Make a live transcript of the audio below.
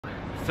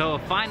So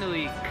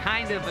finally,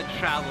 kind of a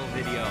travel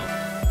video.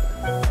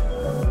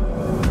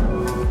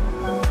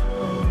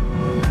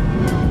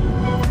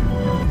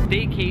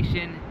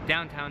 Staycation,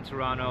 downtown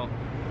Toronto.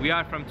 We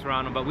are from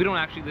Toronto, but we don't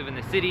actually live in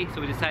the city,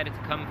 so we decided to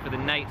come for the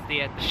night,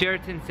 stay at the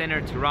Sheraton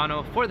Center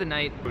Toronto for the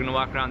night. We're gonna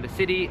walk around the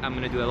city. I'm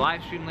gonna do a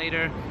live stream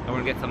later, and we're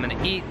gonna get something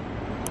to eat.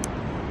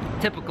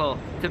 Typical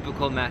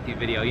Matthew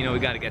video. You know, we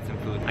gotta get some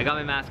food. I got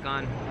my mask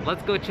on.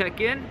 Let's go check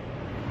in,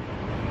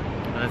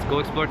 and let's go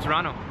explore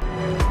Toronto.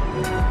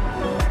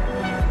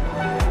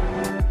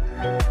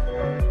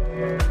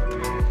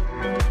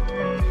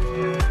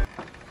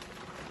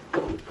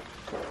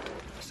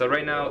 So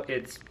right now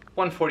it's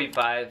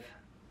 1:45.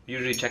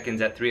 Usually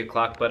check-in's at 3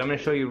 o'clock, but I'm gonna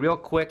show you real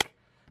quick.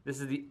 This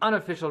is the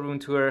unofficial room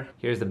tour.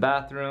 Here's the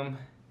bathroom.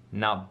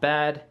 Not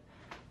bad.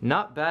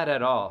 Not bad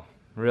at all,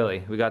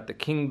 really. We got the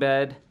king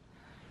bed,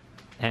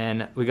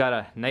 and we got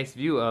a nice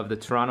view of the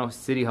Toronto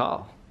City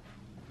Hall.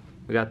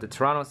 We got the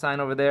Toronto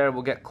sign over there.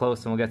 We'll get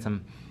close and we'll get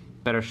some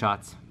better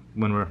shots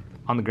when we're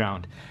on the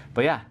ground.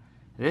 But yeah,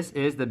 this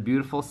is the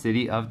beautiful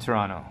city of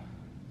Toronto.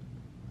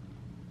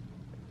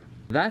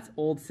 That's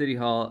Old City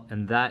Hall,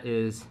 and that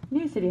is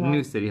New City Hall.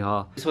 New City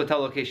Hall. This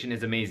hotel location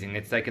is amazing.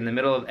 It's like in the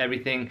middle of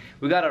everything.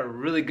 We got a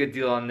really good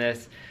deal on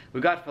this.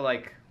 We got for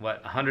like,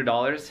 what,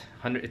 $100?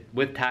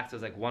 With tax it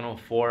was like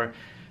 $104.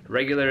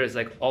 Regular is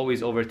like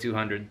always over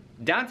 $200.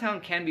 Downtown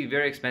can be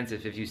very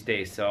expensive if you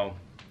stay, so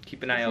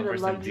keep an eye out for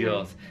some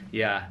deals.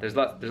 Yeah, there's a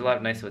lot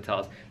of nice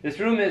hotels. This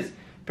room is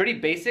pretty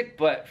basic,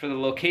 but for the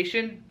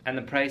location and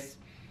the price,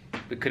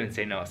 we couldn't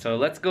say no. So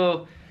let's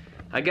go,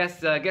 I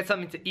guess, get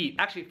something to eat.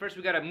 Actually, first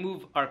we gotta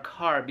move our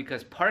car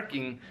because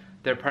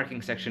their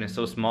parking section is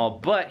so small.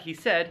 But he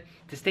said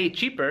to stay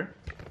cheaper,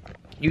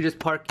 you just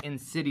park in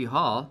City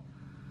Hall,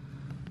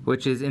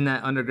 which is in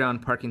that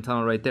underground parking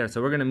tunnel right there.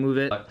 So we're gonna move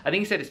it. I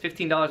think he said it's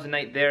 $15 a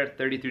night there,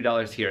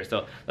 $33 here.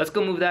 So let's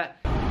go move that.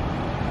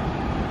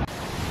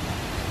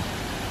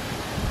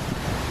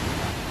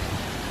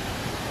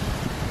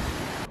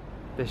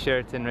 The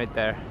Sheraton right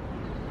there.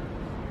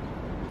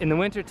 In the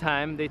winter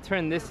time, they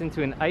turn this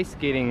into an ice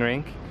skating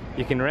rink.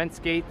 You can rent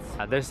skates.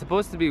 There's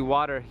supposed to be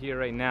water here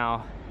right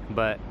now,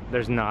 but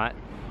there's not.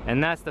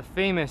 And that's the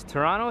famous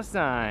Toronto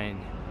sign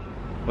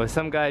with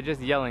some guy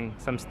just yelling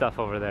some stuff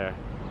over there.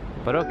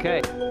 But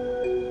okay.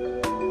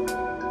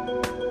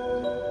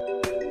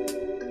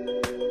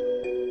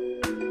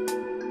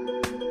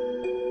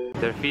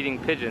 They're feeding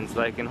pigeons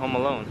like in Home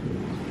Alone.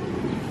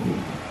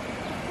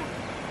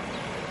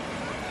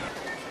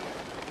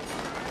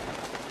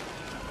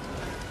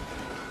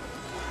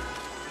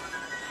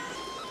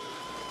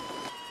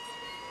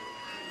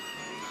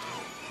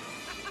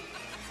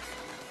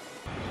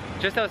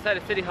 Just outside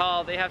of City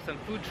Hall, they have some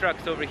food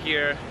trucks over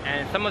here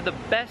and some of the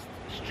best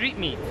street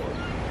meat.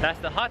 That's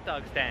the hot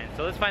dog stand.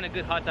 So let's find a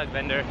good hot dog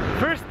vendor.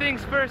 First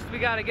things first, we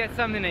gotta get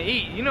something to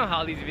eat. You know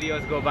how these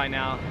videos go by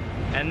now.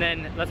 And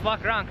then let's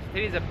walk around because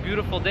today's a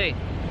beautiful day.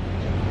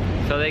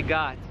 So they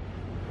got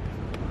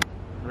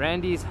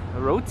Randy's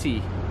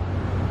Roti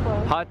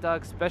hot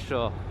dog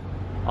special,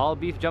 all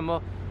beef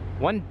jumbo,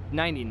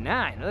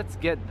 $1.99. Let's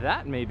get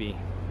that maybe.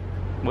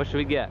 What should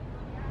we get?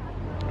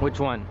 Which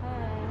one?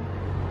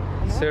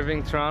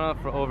 Serving Toronto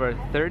for over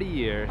 30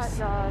 years.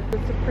 Hot dog.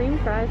 The supreme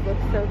fries look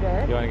so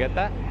good. You want to get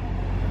that?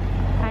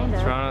 Kind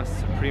of. Toronto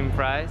supreme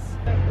fries.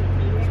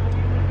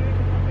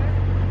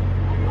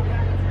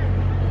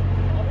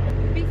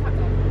 Beef hot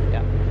dog.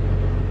 Yeah.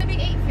 It'll be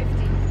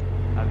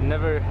 $8.50. I've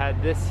never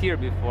had this here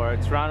before.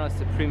 Toronto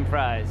supreme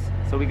fries.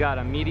 So we got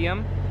a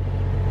medium,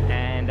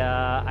 and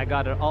I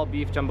got an all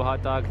beef jumbo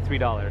hot dog,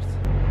 $3.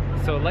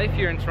 So life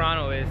here in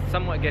Toronto is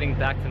somewhat getting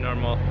back to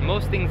normal.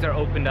 Most things are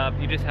opened up.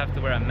 You just have to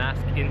wear a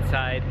mask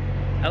inside.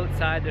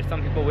 Outside, there's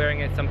some people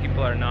wearing it, some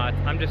people are not.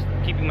 I'm just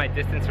keeping my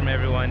distance from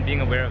everyone, being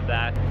aware of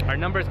that. Our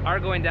numbers are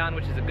going down,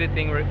 which is a good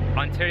thing.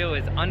 Ontario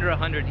is under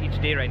 100 each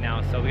day right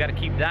now, so we gotta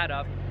keep that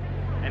up,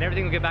 and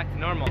everything will get back to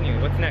normal.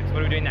 What's next?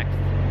 What are we doing next?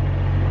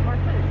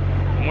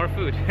 More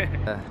food. More food.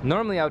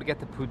 Normally I would get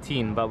the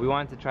poutine, but we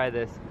wanted to try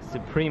this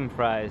supreme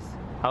fries.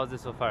 How's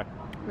this so far?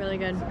 Really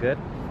good. It's good.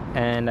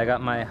 And I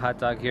got my hot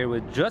dog here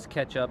with just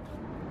ketchup.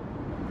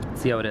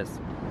 Let's see how it is.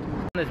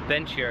 On this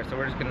bench here, so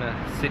we're just gonna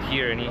sit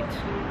here and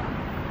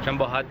eat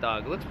jumbo hot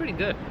dog. It looks pretty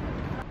good.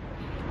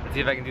 Let's see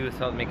if I can do this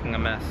without making a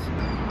mess.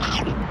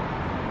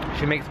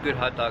 She makes good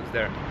hot dogs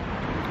there.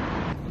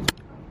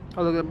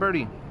 Oh, look at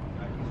Birdie.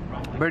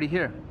 Birdie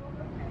here.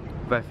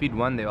 If I feed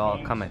one, they all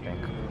come, I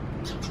think.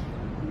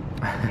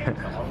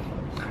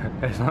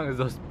 As long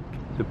as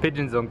the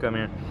pigeons don't come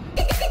here.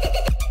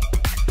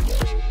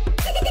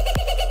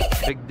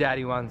 Big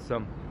Daddy wants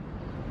some.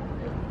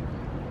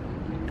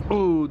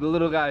 Ooh, the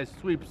little guy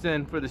sweeps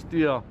in for the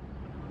steal.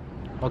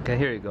 Okay,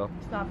 here you go.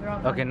 Stop, they're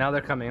all Okay, now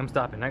they're coming. I'm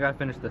stopping. I gotta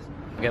finish this.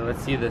 Okay,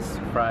 let's see this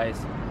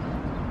fries.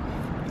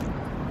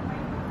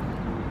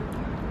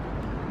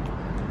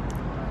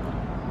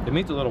 The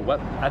meat's a little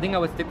wet. I think I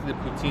would stick to the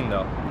poutine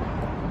though.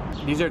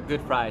 These are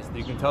good fries.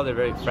 You can tell they're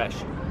very fresh.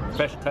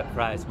 Fresh cut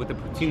fries. With the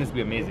poutine, this would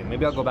be amazing.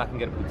 Maybe I'll go back and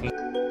get a poutine.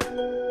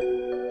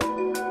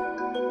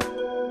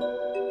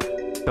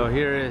 So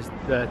here is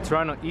the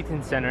Toronto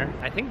Eaton Center.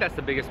 I think that's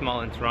the biggest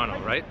mall in Toronto,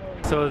 right?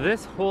 So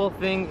this whole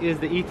thing is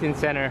the Eaton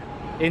Center.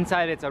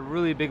 Inside it's a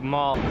really big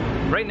mall.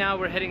 Right now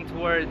we're heading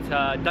towards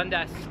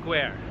Dundas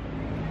Square.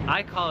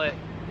 I call it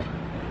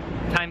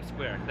Times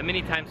Square, the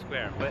mini Times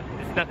Square, but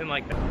it's nothing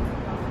like that.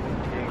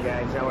 Hey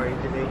guys, how are you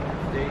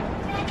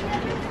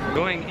today?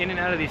 Going in and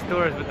out of these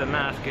stores with the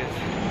mask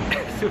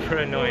is super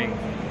annoying.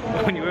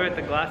 When you wear it with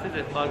the glasses,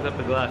 it fogs up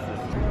the glasses.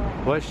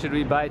 What should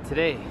we buy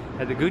today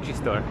at the Gucci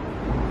store?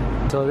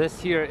 So this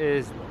here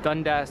is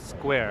Dundas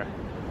Square.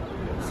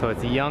 So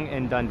it's Yonge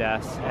and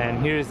Dundas.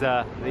 And here's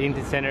the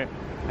Eaton Center.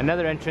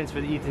 Another entrance for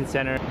the Eaton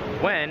Center.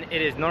 When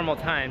it is normal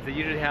times, they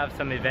usually have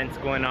some events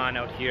going on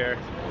out here.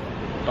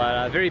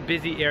 But a very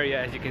busy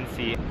area, as you can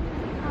see.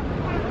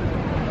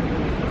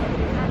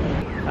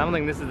 I don't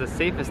think this is the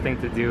safest thing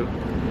to do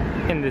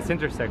in this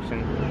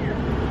intersection.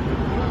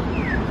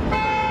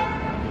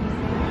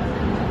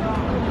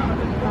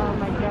 Oh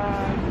my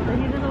god.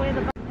 He's in the way of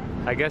the...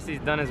 I guess he's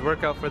done his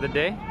workout for the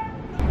day.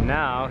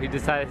 Now he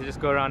decided to just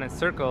go around in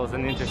circles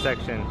in the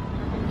intersection.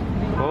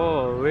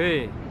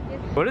 Holy.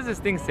 What does this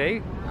thing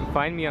say?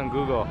 Find me on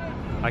Google.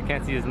 I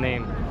can't see his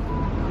name.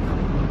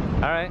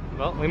 Alright,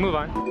 well, we move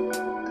on.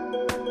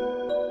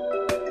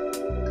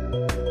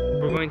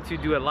 We're going to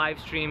do a live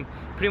stream,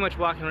 pretty much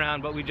walking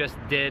around what we just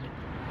did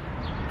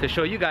to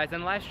show you guys on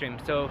the live stream.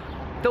 So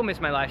don't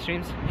miss my live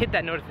streams. Hit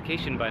that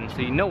notification button so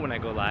you know when I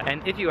go live.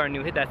 And if you are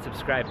new, hit that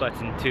subscribe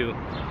button too.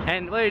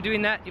 And while you're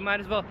doing that, you might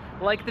as well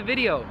like the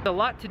video. There's a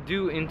lot to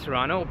do in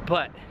Toronto,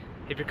 but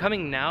if you're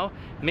coming now,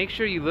 make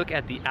sure you look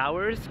at the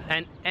hours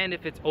and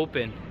if it's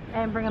open.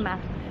 And bring a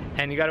mask.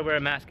 And you gotta wear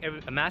a mask.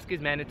 A mask is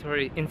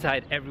mandatory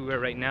inside everywhere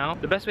right now.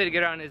 The best way to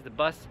get around is the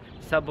bus,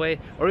 subway,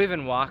 or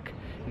even walk.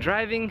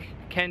 Driving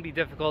can be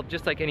difficult,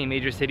 just like any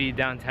major city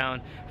downtown.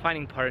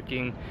 Finding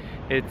parking,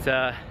 it's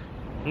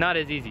not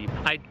as easy.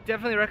 I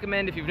definitely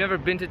recommend, if you've never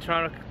been to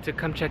Toronto, to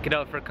come check it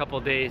out for a couple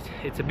days.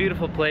 It's a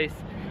beautiful place,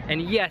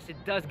 and yes, it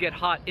does get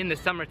hot in the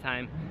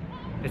summertime.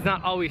 It's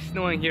not always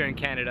snowing here in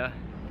Canada.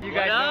 You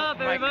guys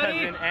know my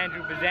cousin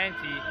Andrew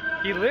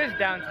Bazanti. He lives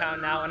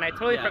downtown now, and I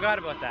totally forgot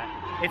about that.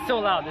 It's so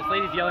loud. This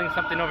lady's yelling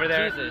something over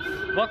there.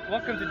 Jesus.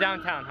 Welcome to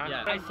downtown, huh?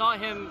 Yeah. I saw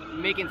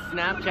him making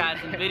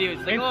Snapchats and videos.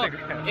 He's like,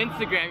 Instagram. Oh,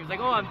 Instagram. He's like,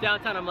 oh, I'm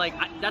downtown. I'm like,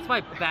 that's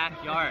my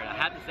backyard. I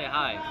have to say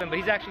hi. But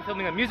he's actually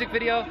filming a music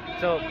video,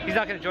 so he's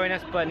not going to join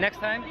us, but next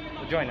time,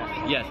 he'll join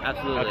us. Yes,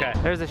 absolutely. Okay.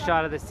 There's a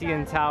shot of the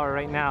CN Tower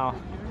right now.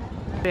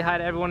 Say hi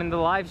to everyone in the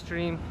live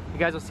stream. You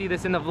guys will see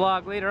this in the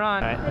vlog later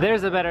on. Right,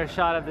 there's a better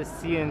shot of the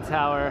CN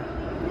Tower.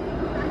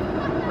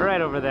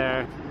 Right over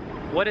there.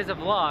 What is a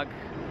vlog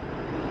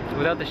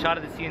without the shot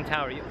of the CN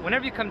Tower?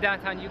 Whenever you come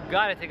downtown, you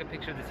gotta take a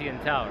picture of the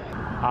CN Tower.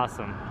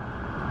 Awesome.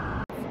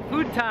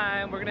 Food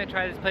time. We're gonna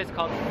try this place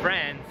called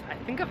Frans. I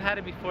think I've had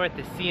it before at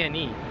the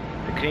CNE,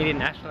 the Canadian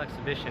National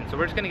Exhibition. So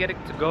we're just gonna get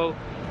it to go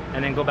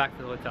and then go back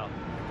to the hotel.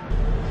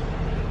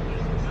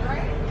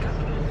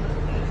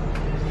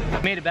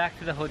 Made it back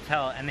to the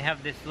hotel, and they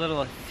have this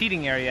little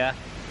seating area,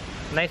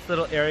 nice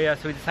little area.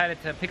 So we decided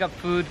to pick up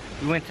food.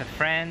 We went to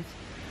Frans,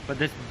 but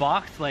this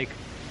box like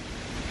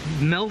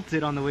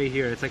melted on the way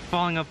here. It's like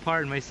falling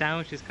apart, and my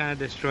sandwich is kind of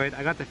destroyed.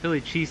 I got the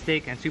Philly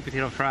cheesesteak and sweet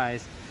potato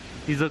fries.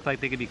 These look like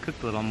they could be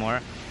cooked a little more.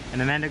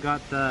 And Amanda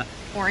got the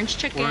Orange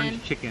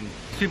chicken.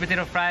 Sweet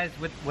potato fries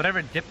with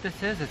whatever dip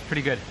this is, it's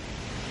pretty good.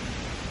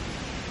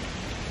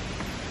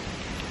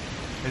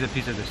 There's a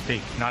piece of the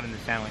steak, not in the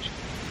sandwich.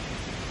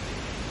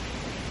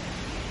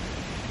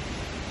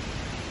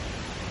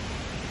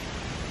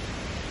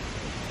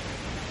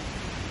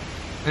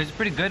 It's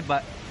pretty good,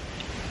 but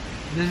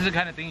this is the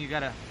kind of thing you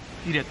gotta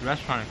eat at the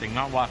restaurant, I think,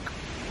 not walk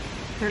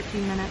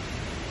 13 minutes.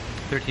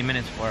 13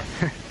 minutes for.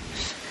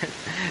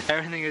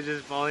 Everything is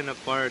just falling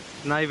apart.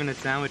 It's not even a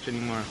sandwich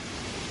anymore.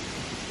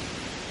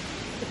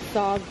 It's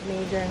dogs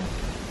major.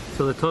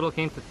 So the total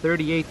came to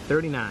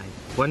 $38.39.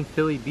 One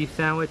Philly beef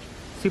sandwich,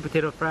 sweet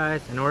potato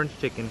fries, and orange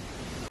chicken.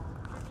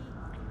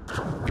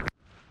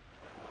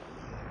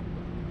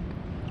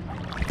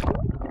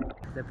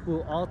 The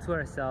pool all to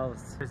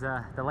ourselves. There's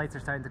the lights are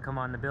starting to come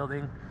on in the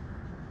building.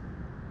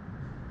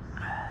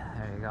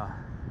 There you go.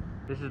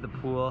 This is the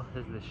pool.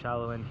 This is the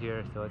shallow end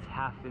here, so it's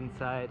half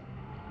inside,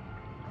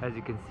 as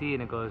you can see,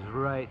 and it goes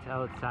right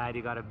outside.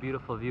 You got a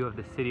beautiful view of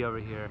the city over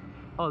here.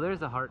 Oh,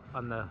 there's a heart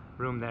on the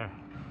room there,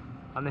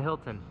 on the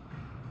Hilton.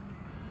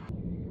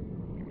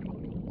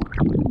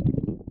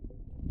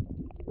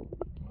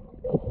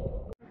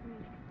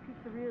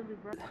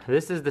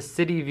 This is the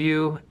city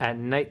view at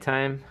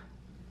nighttime.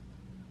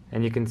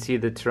 And you can see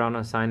the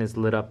Toronto sign is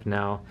lit up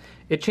now.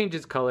 It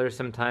changes colors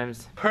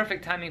sometimes.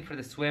 Perfect timing for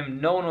the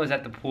swim. No one was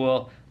at the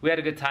pool. We had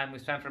a good time. We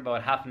swam for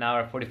about half an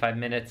hour, 45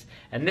 minutes.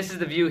 And this is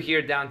the view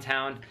here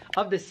downtown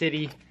of the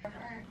city.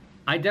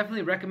 I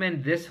definitely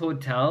recommend this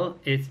hotel.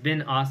 It's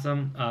been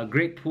awesome.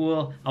 Great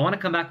pool. I want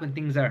to come back when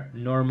things are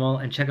normal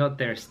and check out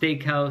their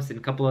steakhouse and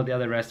a couple of the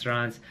other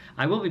restaurants.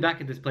 I will be back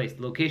at this place.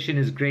 The location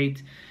is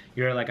great.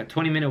 You're like a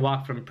 20-minute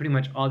walk from pretty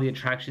much all the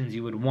attractions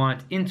you would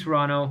want in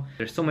Toronto.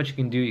 There's so much you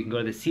can do. You can go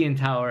to the CN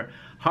Tower,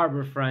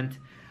 Harbourfront.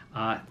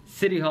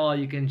 City Hall,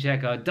 you can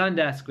check out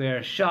Dundas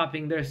Square,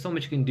 shopping. There's so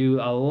much you can do.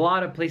 A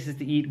lot of places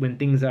to eat when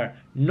things are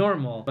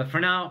normal. But for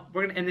now,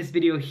 we're gonna end this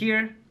video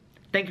here.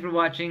 Thank you for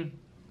watching,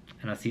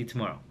 and I'll see you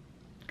tomorrow.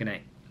 Good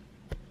night.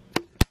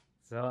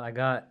 So I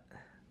got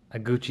a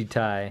Gucci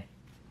tie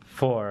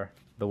for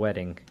the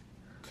wedding.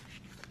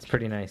 It's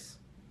pretty nice.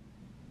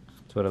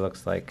 That's what it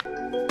looks like.